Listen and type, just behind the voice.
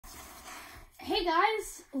Hey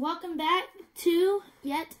guys, welcome back to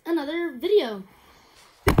yet another video.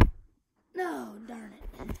 No, darn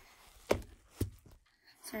it.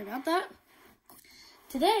 Sorry about that.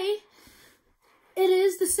 Today, it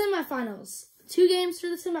is the semifinals. 2 games for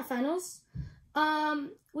the semifinals.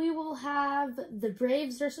 We will have the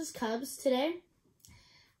Braves versus Cubs today.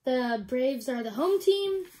 The Braves are the home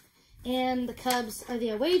team, and the Cubs are the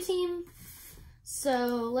away team.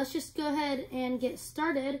 So let's just go ahead and get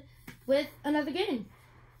started with another game.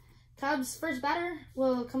 Cubs first batter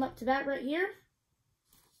will come up to bat right here.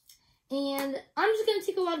 And I'm just going to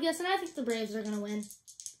take a wild guess, and I think the Braves are going to win.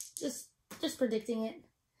 Just predicting it.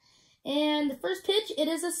 And the first pitch, it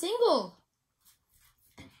is a single.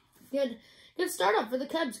 Good startup for the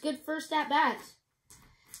Cubs. Good first at bat.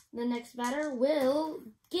 The next batter will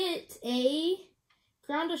get a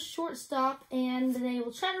ground to shortstop, and they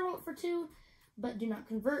will try to roll it for 2, but do not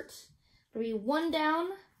convert. There'll be 1 down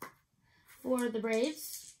for the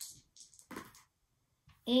Braves.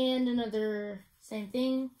 And another same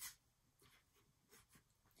thing.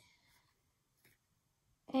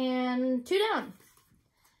 And 2 down.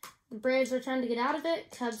 The Braves are trying to get out of it.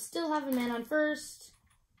 Cubs still have a man on first.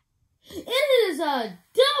 It is a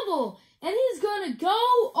double! And he's going to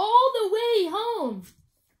go all the way home.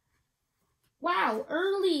 Wow,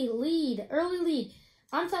 early lead.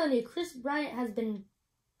 I'm telling you, Kris Bryant has been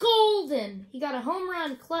golden. He got a home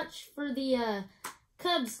run clutch for the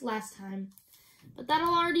Cubs last time. But that'll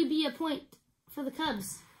already be a point for the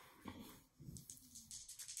Cubs.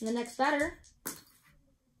 And the next batter,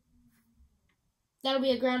 that'll be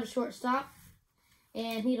a ground to shortstop.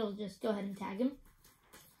 And he'll just go ahead and tag him.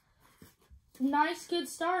 Nice, good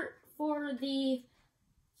start for the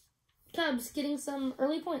Cubs, getting some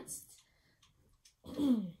early points.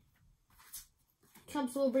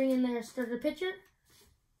 Cubs will bring in their starter pitcher,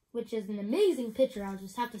 which is an amazing pitcher, I'll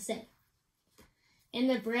just have to say. And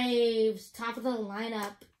the Braves, top of the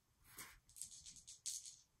lineup.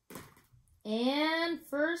 And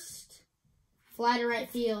first, fly to right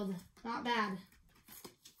field. Not bad.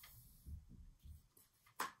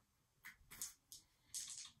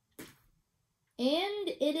 And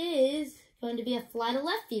it is going to be a fly to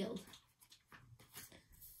left field.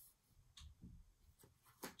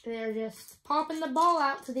 They're just popping the ball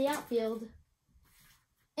out to the outfield.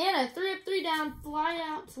 And a 3 up, 3 down, fly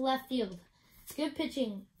out to left field. Good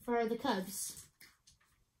pitching for the Cubs.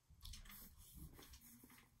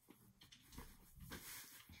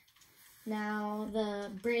 Now the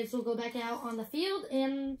Braves will go back out on the field,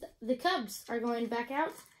 and the Cubs are going back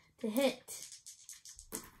out to hit.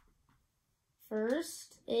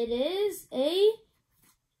 First, it is a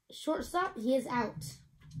shortstop. He is out.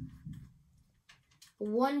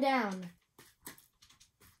 1 down.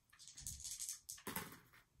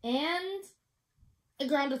 And a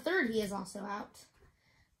ground to third. He is also out.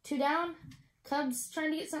 2 down. Cubs trying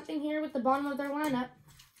to get something here with the bottom of their lineup.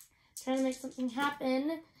 Trying to make something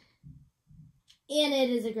happen. And it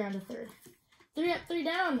is a ground to third. 3 up, 3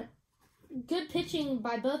 down. Good pitching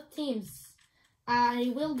by both teams.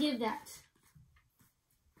 I will give that.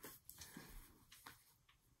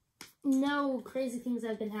 No crazy things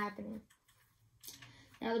have been happening.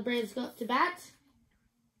 Now the Braves go up to bat.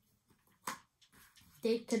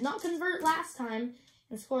 They could not convert last time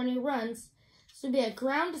and score any runs. So it'll be a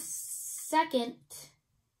ground to second,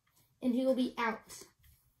 and he will be out.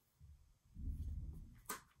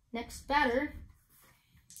 Next batter.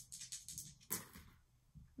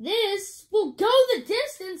 This will go the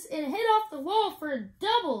distance and hit off the wall for a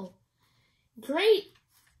double. Great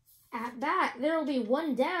at bat. There will be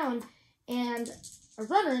 1 down and a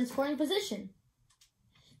runner in scoring position.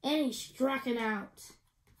 And he struck him out.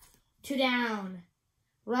 2 down.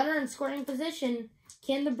 Runner in scoring position.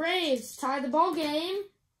 Can the Braves tie the ball game?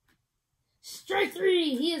 Strike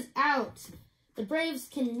 3. He is out. The Braves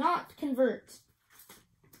cannot convert.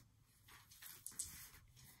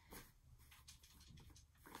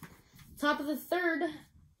 Top of the third,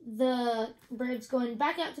 the Braves going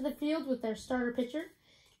back out to the field with their starter pitcher.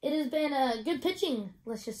 It has been a good pitching,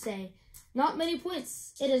 let's just say. Not many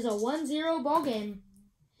points. It is a 1-0 ball game.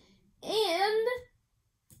 And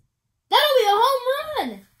that'll be a home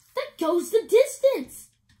run. That goes the distance.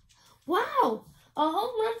 Wow. A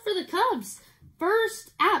home run for the Cubs.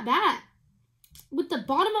 First at bat with the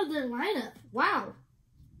bottom of their lineup. Wow.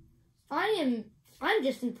 I'm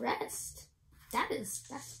just impressed.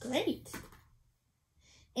 That's great.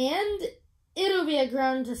 And it'll be a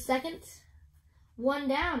ground to second. 1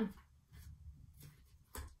 down.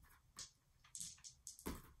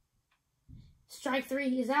 Strike 3,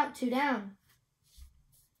 he's out, 2 down.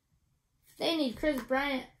 They need Kris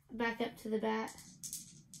Bryant back up to the bat.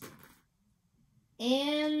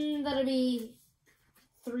 And that'll be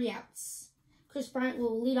 3 outs. Chris Bryant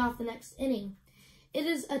will lead off the next inning. It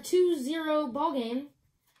is a 2-0 ball game.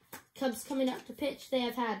 Cubs coming up to pitch. They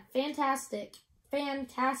have had fantastic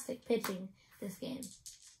pitching this game.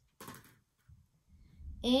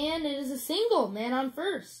 And it is a single, man on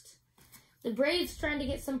first. The Braves trying to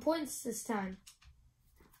get some points this time.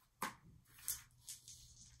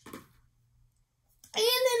 And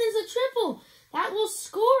it is a triple. That will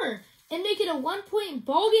score and make it a 1-point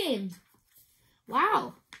ball game.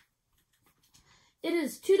 Wow. It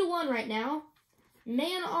is 2-1 right now.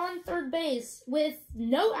 Man on third base with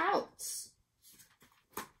no outs.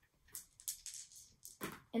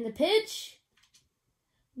 And the pitch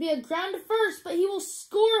be a ground to first, but he will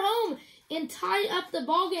score home and tie up the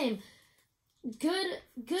ball game.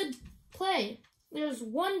 Good play. There's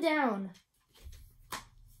 1 down.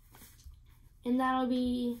 And that'll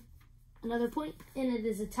be another point, and it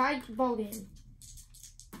is a tied ball game.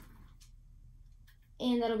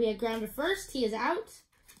 And that'll be a ground to first. He is out.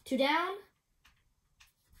 2 down.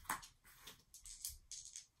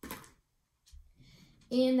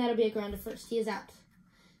 And that'll be a ground to first. He is out.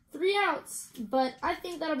 3 outs, but I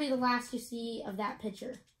think that'll be the last you see of that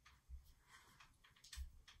pitcher.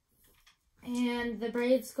 And the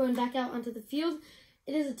Braves going back out onto the field.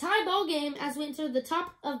 It is a tie ball game as we enter the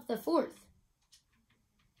top of the 4th.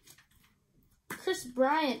 Chris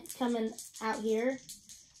Bryant coming out here,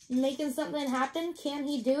 making something happen. Can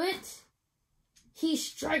he do it? He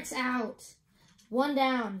strikes out. 1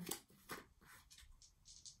 down.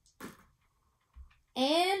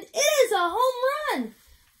 And it is a home run.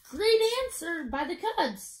 Great answer by the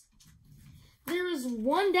Cubs. There is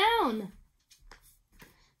 1 down.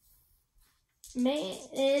 Man,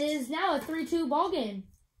 it is now a 3-2 ball game.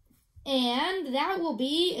 And that will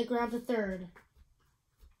be a ground to third.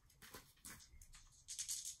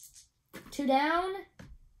 2 down.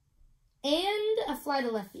 And a fly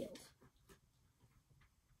to left field.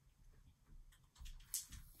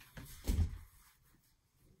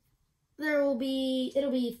 It'll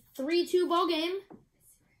be 3-2 ball game.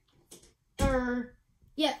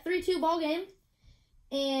 3-2 ball game.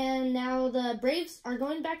 And now the Braves are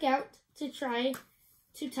going back out to try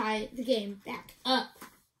to tie the game back up.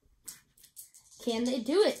 Can they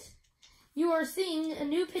do it? You are seeing a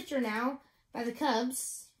new pitcher now by the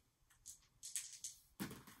Cubs.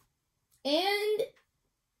 And,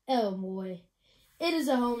 oh boy. It is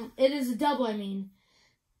a double, I mean.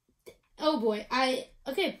 Oh boy,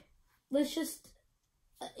 okay. Let's just,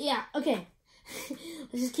 okay.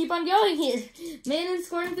 Let's just keep on going here. Man in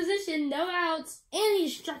scoring position, no outs, and he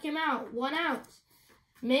struck him out. 1 out.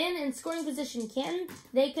 Man in scoring position, can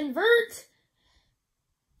they convert?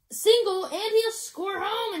 Single, and he'll score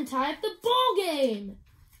home and tie up the ball game.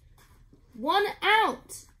 1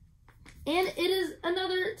 out. And it is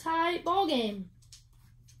another tie ball game.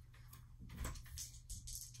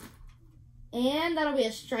 And that'll be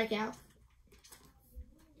a strikeout.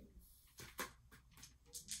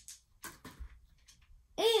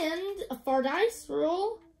 And a far dice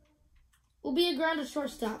roll will be a ground to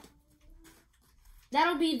shortstop.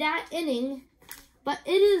 That'll be that inning. But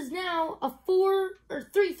it is now a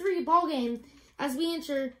 3-3 ball game as we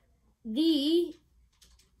enter the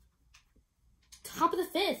top of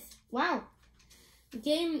the 5th. Wow. The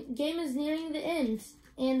game is nearing the end.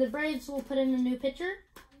 And the Braves will put in a new pitcher.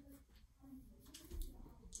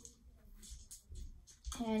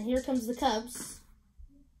 And here comes the Cubs.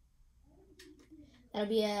 That'll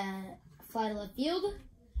be a fly to left field.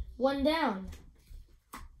 1 down.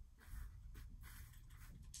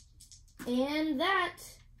 And that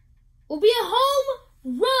will be a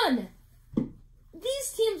home run.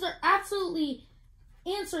 These teams are absolutely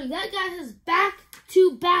answering. That guy has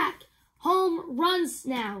back-to-back home runs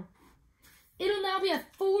now. It'll now be a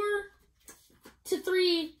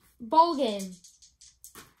 4-3 ball game.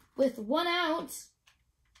 With 1 out,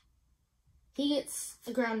 he gets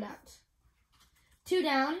a ground out. 2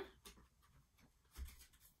 down.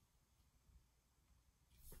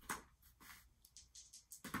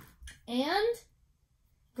 And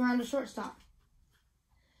ground to shortstop.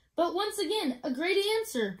 But once again, a great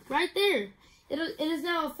answer right there. It is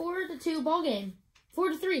now a 4-2 ball game.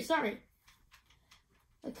 4-3, sorry.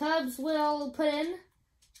 The Cubs will put in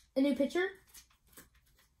a new pitcher.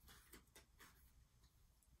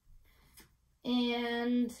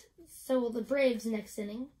 And so will the Braves next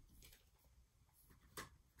inning.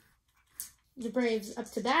 The Braves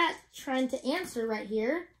up to bat, trying to answer right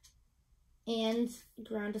here. And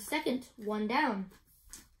ground to second, 1 down.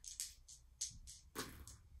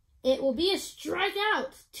 It will be a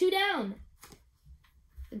strikeout, 2 down.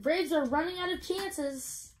 The Braves are running out of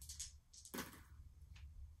chances.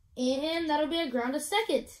 And that'll be a ground to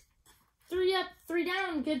second. 3 up, 3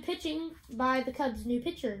 down. Good pitching by the Cubs' new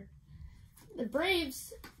pitcher. The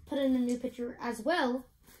Braves put in a new pitcher as well.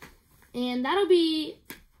 And that'll be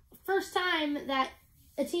first time that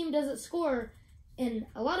a team doesn't score in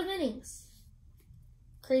a lot of innings.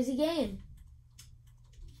 Crazy game.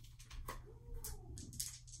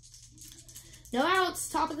 No outs,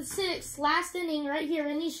 top of the 6th, last inning right here,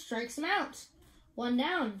 and he strikes him out. 1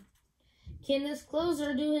 down. Can this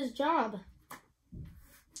closer do his job?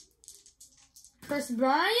 Chris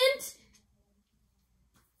Bryant.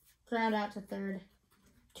 Ground out to third.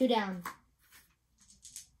 2 down.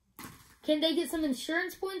 Can they get some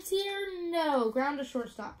insurance points here? No. Ground to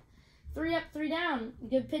shortstop. 3 up, 3 down.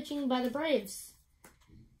 Good pitching by the Braves.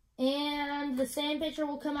 And the same pitcher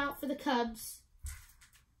will come out for the Cubs.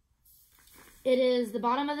 It is the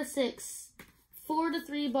bottom of the 6th.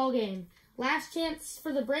 4-3 ball game. Last chance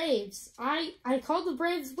for the Braves. I called the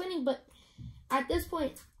Braves winning, but at this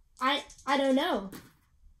point, I don't know.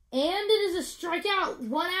 And it is a strikeout.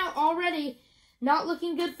 1 out already. Not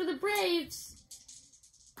looking good for the Braves.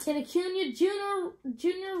 Can Acuna Jr.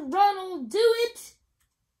 Ronald do it?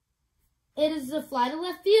 It is a fly to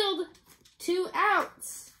left field. 2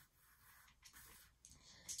 outs.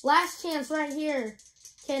 Last chance right here.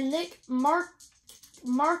 Can Nick Markakis?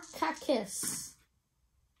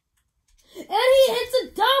 And he hits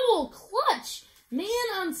a double clutch. Man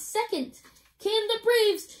on second. Can the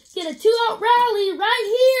Braves get a 2-out rally right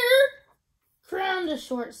here? Ground to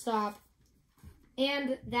shortstop.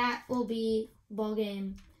 And that will be ball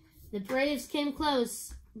game. The Braves came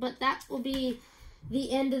close, but that will be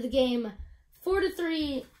the end of the game.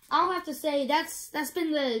 4-3. I'll have to say that's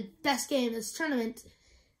been the best game this tournament.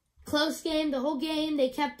 Close game, the whole game. They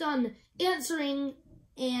kept on answering,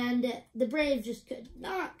 and the Braves just could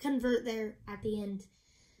not convert there at the end.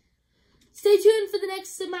 Stay tuned for the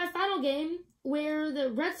next semifinal game, where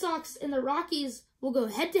the Red Sox and the Rockies will go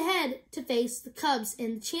head-to-head to face the Cubs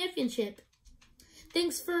in the championship.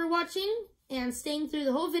 Thanks for watching and staying through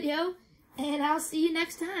the whole video, and I'll see you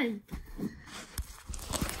next time.